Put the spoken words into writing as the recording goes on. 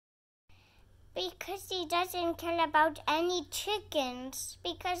because he doesn't care about any chickens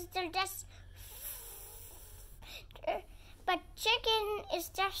because they're just. But chicken is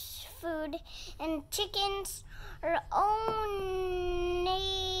just food, and chickens are only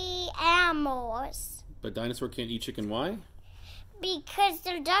animals. But dinosaur can't eat chicken. Why? Because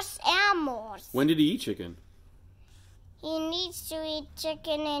they're just animals. When did he eat chicken? He needs to eat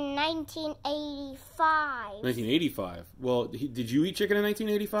chicken in 1985. 1985. Well, did you eat chicken in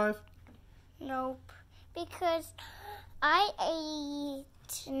 1985? Nope. Because I ate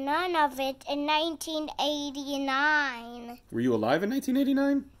none of it in 1989. Were you alive in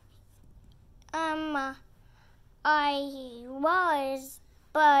 1989? I was,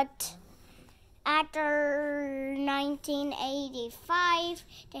 but after 1985,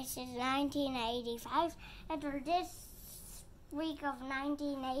 this is 1985, after this week of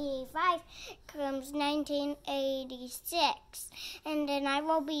 1985 comes 1986, and then I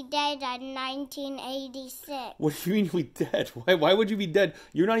will be dead at 1986. What do you mean you'll be dead? Why would you be dead?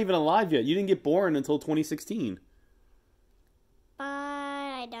 You're not even alive yet. You didn't get born until 2016. But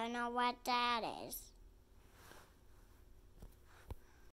I don't know what that is.